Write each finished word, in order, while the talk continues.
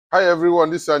Hi everyone,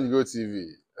 this is Sanyigo TV.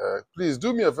 Please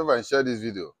do me a favor and share this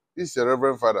video. This is a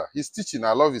Reverend Father. He's teaching.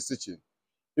 I love his teaching.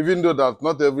 Even though that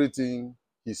not everything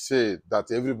he said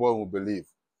that everyone will believe.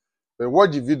 But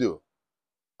watch the video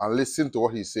and listen to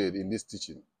what he said in this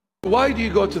teaching. Why do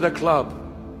you go to the club?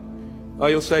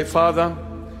 You'll say, Father,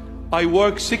 I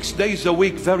work 6 days a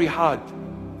week very hard.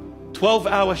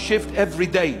 12-hour shift every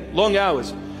day, long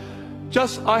hours.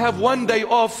 I have 1 day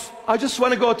off. I just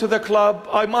want to go to the club.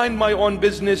 I mind my own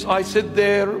business. I sit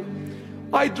there.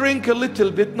 I drink a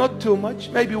little bit, not too much.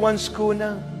 Maybe one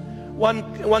schooner,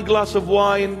 one glass of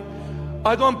wine.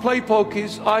 I don't play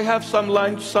pokies. I have some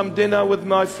lunch, some dinner with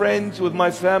my friends, with my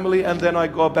family, and then I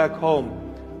go back home.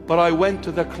 But I went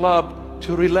to the club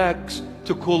to relax,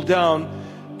 to cool down,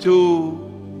 to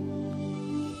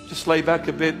just lay back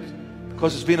a bit,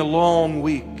 because it's been a long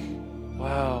week.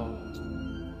 Wow.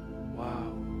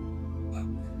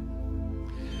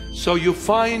 So you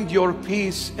find your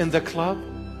peace in the club.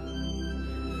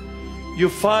 You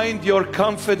find your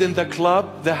comfort in the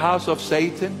club, the house of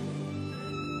Satan.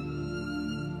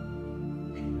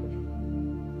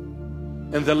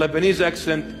 In the Lebanese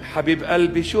accent, Habib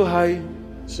Albi shu hai?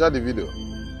 Share the video.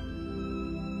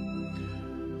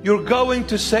 You're going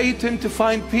to Satan to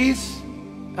find peace?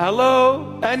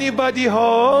 Hello? Anybody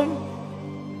home?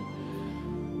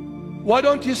 Why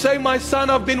don't you say, my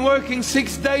son, I've been working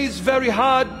 6 days very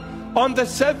hard. On the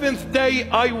 7th day,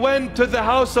 I went to the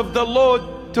house of the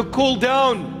Lord to cool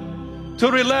down, to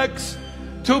relax,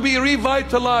 to be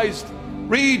revitalized,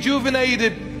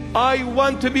 rejuvenated. I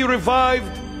want to be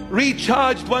revived,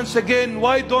 recharged once again.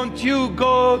 Why don't you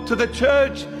go to the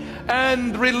church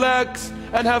and relax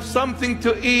and have something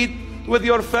to eat with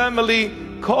your family,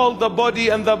 called the body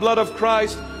and the blood of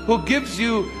Christ, who gives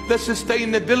you the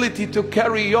sustainability to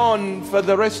carry on for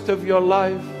the rest of your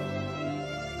life?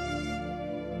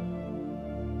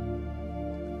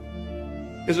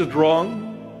 Is it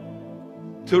wrong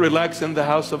to relax in the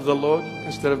house of the Lord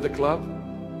instead of the club?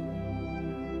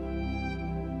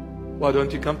 Why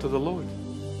don't you come to the Lord?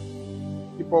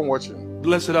 Keep on watching.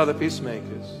 Blessed are the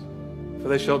peacemakers, for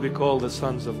they shall be called the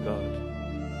sons of God.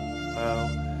 Well,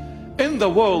 in the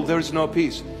world there is no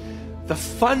peace. The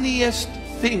funniest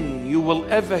thing you will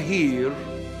ever hear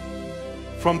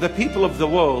from the people of the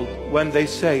world when they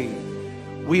say,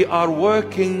 we are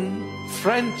working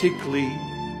frantically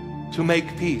to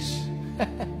make peace.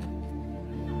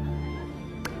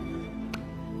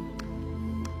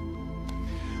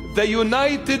 The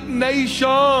United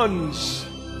Nations,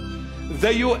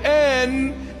 the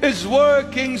UN, is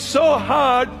working so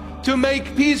hard to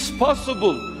make peace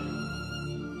possible.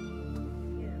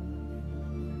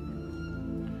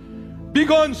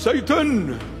 Begone,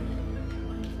 Satan!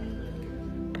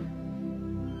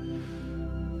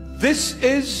 This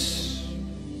is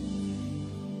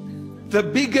the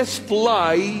biggest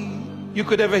lie you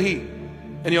could ever hear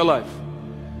in your life.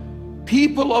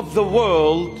 People of the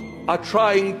world are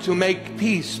trying to make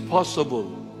peace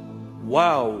possible.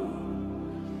 Wow.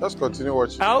 Let's continue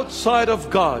watching. Outside of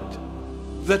God,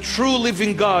 the true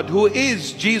living God, who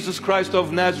is Jesus Christ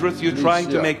of Nazareth, you're trying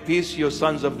to make peace, you're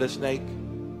sons of the snake.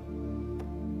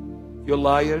 You're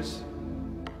liars.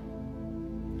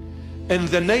 In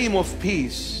the name of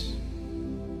peace,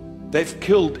 they've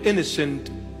killed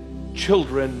innocent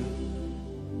children,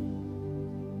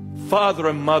 father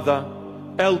and mother,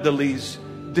 elderlies,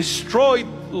 destroyed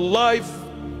life,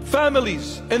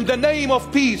 families in the name of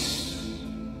peace.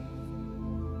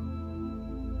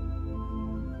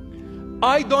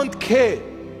 I don't care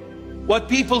what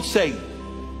people say.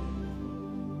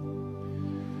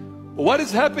 What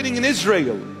is happening in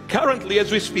Israel currently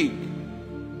as we speak?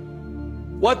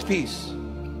 What peace?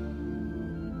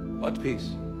 What peace?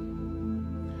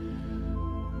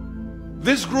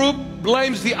 This group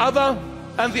blames the other,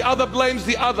 and the other blames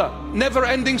the other.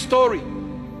 Never-ending story.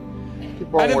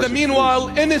 And in the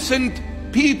meanwhile, innocent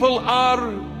people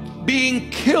are being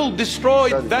killed,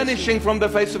 destroyed, vanishing from the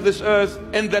face of this earth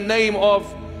in the name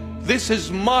of, this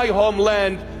is my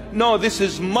homeland. No, this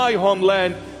is my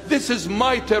homeland. This is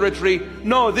my territory.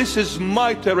 No, this is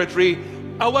my territory.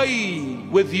 Away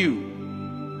with you.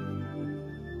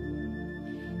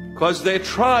 Because they're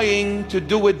trying to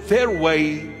do it their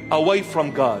way, away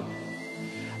from God.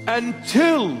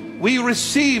 Until we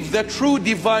receive the true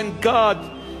divine God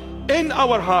in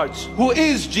our hearts, who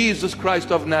is Jesus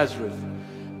Christ of Nazareth.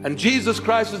 And Jesus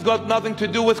Christ has got nothing to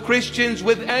do with Christians,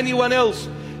 with anyone else.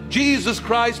 Jesus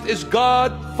Christ is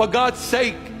God for God's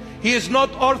sake. He is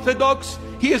not Orthodox,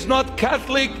 He is not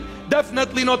Catholic,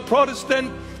 definitely not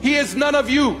Protestant. He is none of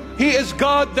you. He is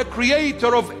God, the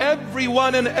creator of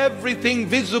everyone and everything,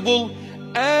 visible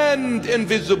and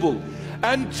invisible.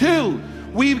 Until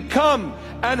we come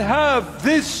and have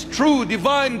this true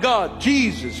divine God,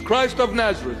 Jesus Christ of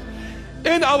Nazareth,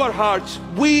 in our hearts,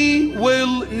 we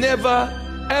will never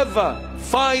ever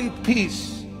find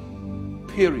peace.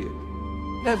 Period.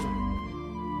 Never.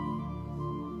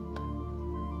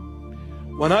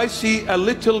 When I see a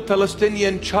little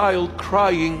Palestinian child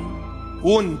crying,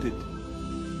 wounded,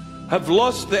 have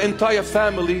lost the entire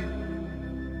family,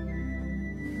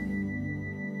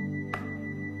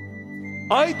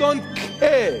 I don't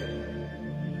care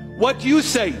what you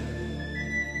say.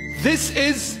 This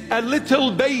is a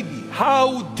little baby.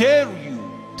 How dare you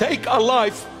take a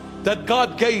life that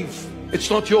God gave? It's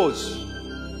not yours.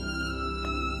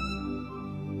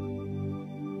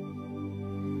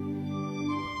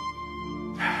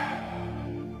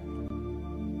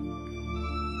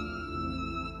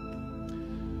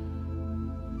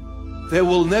 There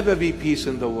will never be peace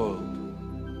in the world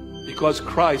because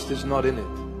Christ is not in it.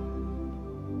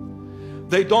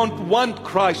 They don't want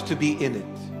Christ to be in it.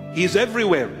 He's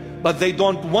everywhere, but they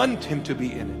don't want him to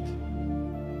be in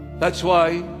it. That's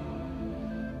why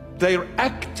they're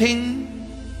acting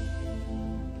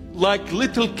like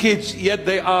little kids, yet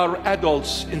they are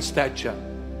adults in stature.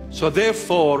 So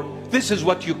therefore, this is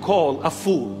what you call a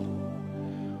fool.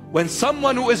 When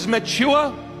someone who is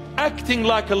mature acting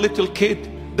like a little kid,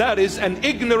 that is an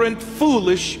ignorant,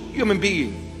 foolish human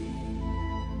being.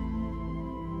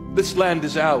 This land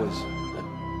is ours.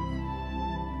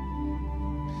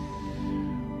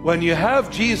 When you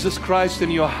have Jesus Christ in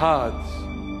your heart,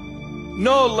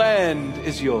 no land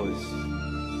is yours.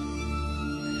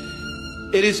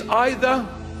 It is either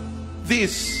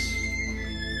this,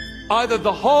 either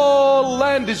the whole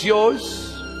land is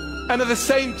yours, and at the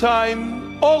same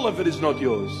time, all of it is not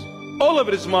yours. All of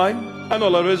it is mine, and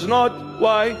all of it is not.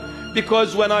 Why?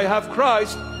 Because when I have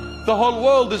Christ, the whole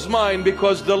world is mine,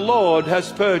 because the Lord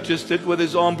has purchased it with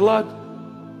his own blood.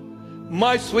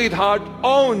 My sweetheart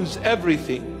owns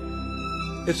everything.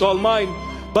 It's all mine.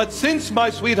 But since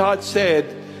my sweetheart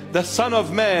said, the Son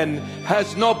of Man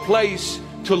has no place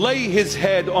to lay his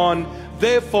head on,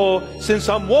 therefore, since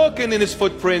I'm walking in his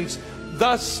footprints,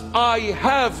 thus I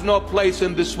have no place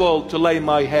in this world to lay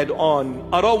my head on.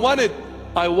 I don't want it.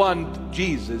 I want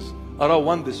Jesus. I don't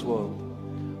want this world.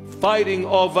 Fighting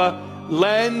over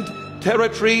land,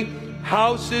 territory,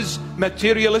 houses,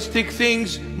 materialistic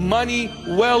things, money,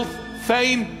 wealth,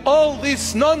 fame, all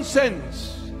this nonsense.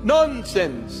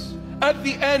 Nonsense. At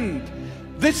the end,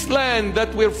 this land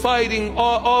that we're fighting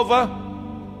over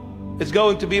is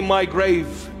going to be my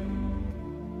grave.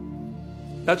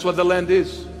 That's what the land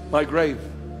is, my grave.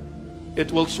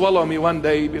 It will swallow me one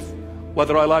day,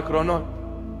 whether I like it or not.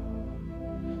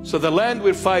 So the land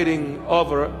we're fighting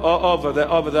over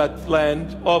that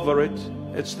land, over it,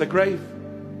 it's the grave.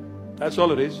 That's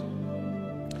all it is.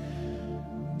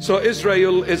 So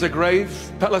Israel is a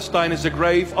grave, Palestine is a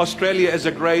grave, Australia is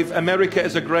a grave, America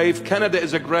is a grave, Canada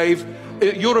is a grave,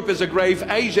 Europe is a grave,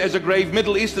 Asia is a grave,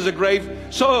 Middle East is a grave.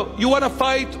 So you want to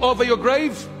fight over your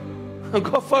grave?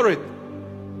 Go for it.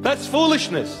 That's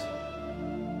foolishness.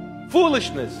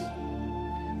 Foolishness.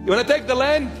 You want to take the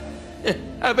land?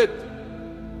 Have it.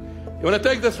 You want to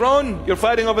take the throne? You're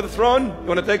fighting over the throne? You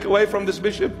want to take away from this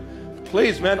bishop?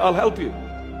 Please, man, I'll help you.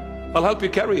 I'll help you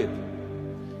carry it.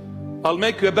 I'll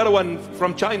make you a better one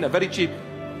from China, very cheap.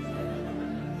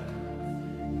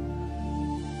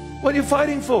 What are you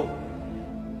fighting for?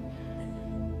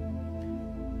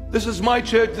 This is my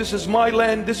church, this is my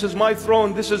land, this is my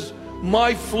throne, this is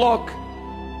my flock.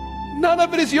 None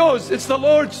of it is yours, it's the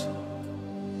Lord's.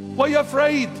 Why are you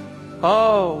afraid?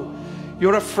 Oh,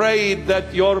 you're afraid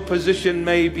that your position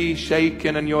may be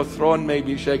shaken and your throne may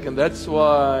be shaken. That's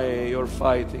why you're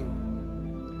fighting.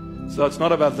 So it's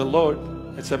not about the Lord.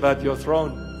 It's about your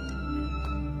throne.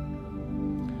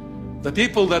 The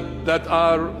people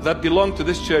that belong to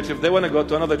this church, if they want to go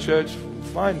to another church,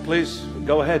 fine, please,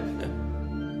 go ahead.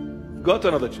 Go to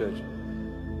another church.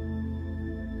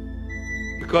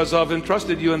 Because I've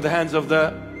entrusted you in the hands of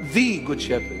the Good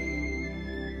Shepherd.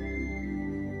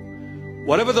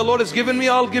 Whatever the Lord has given me,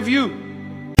 I'll give you.